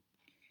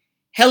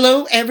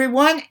Hello,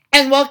 everyone,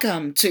 and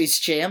welcome to its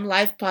JM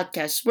Live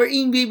podcast,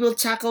 wherein we will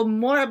tackle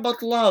more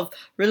about love,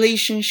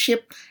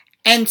 relationship,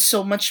 and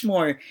so much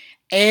more.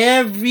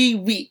 Every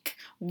week,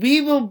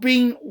 we will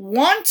bring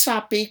one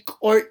topic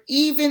or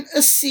even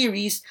a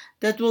series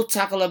that will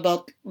tackle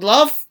about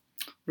love,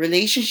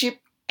 relationship,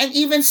 and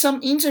even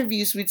some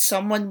interviews with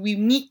someone we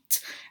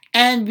meet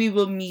and we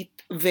will meet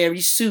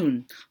very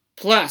soon.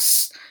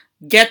 Plus,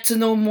 get to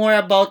know more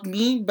about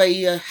me by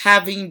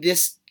having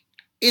this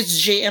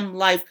It's JM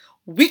Live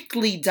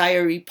weekly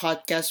diary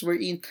podcast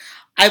wherein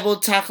I will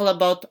tackle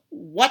about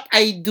what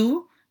I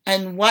do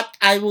and what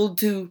I will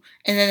do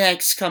in the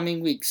next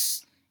coming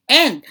weeks.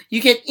 And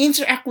you can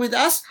interact with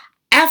us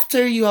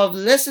after you have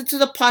listened to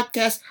the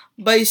podcast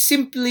by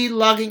simply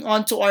logging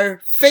on to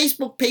our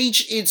Facebook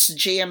page. It's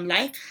JM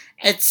Live.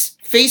 It's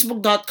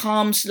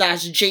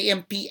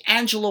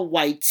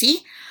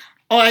facebook.com/JMPAngeloYT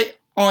or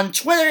on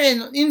Twitter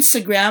and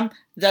Instagram.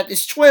 That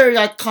is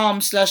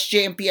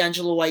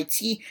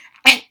twitter.com/JMPAngeloYT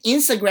and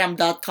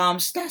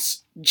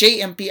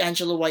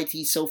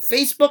Instagram.com/JMPAngeloYT. So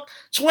Facebook,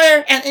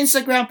 Twitter, and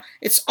Instagram,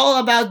 it's all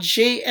about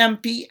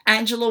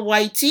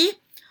JMPAngeloYT.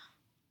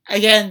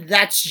 Again,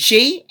 that's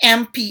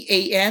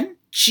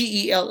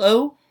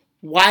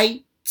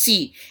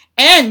JMPANGELOYT.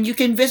 And you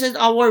can visit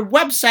our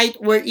website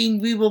wherein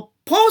we will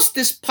post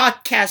this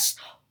podcast,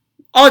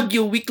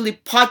 audio weekly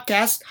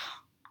podcast,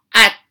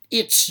 at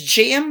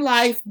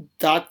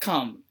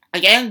itsjmlive.com.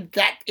 Again,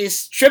 that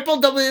is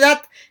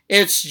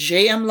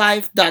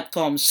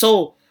www.itsjmlive.com.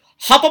 So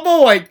hop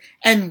aboard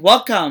and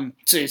welcome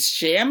to its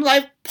JM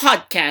Live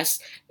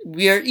podcast.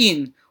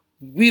 Wherein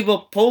we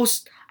will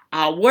post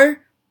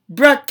our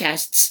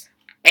broadcasts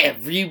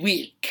every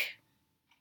week.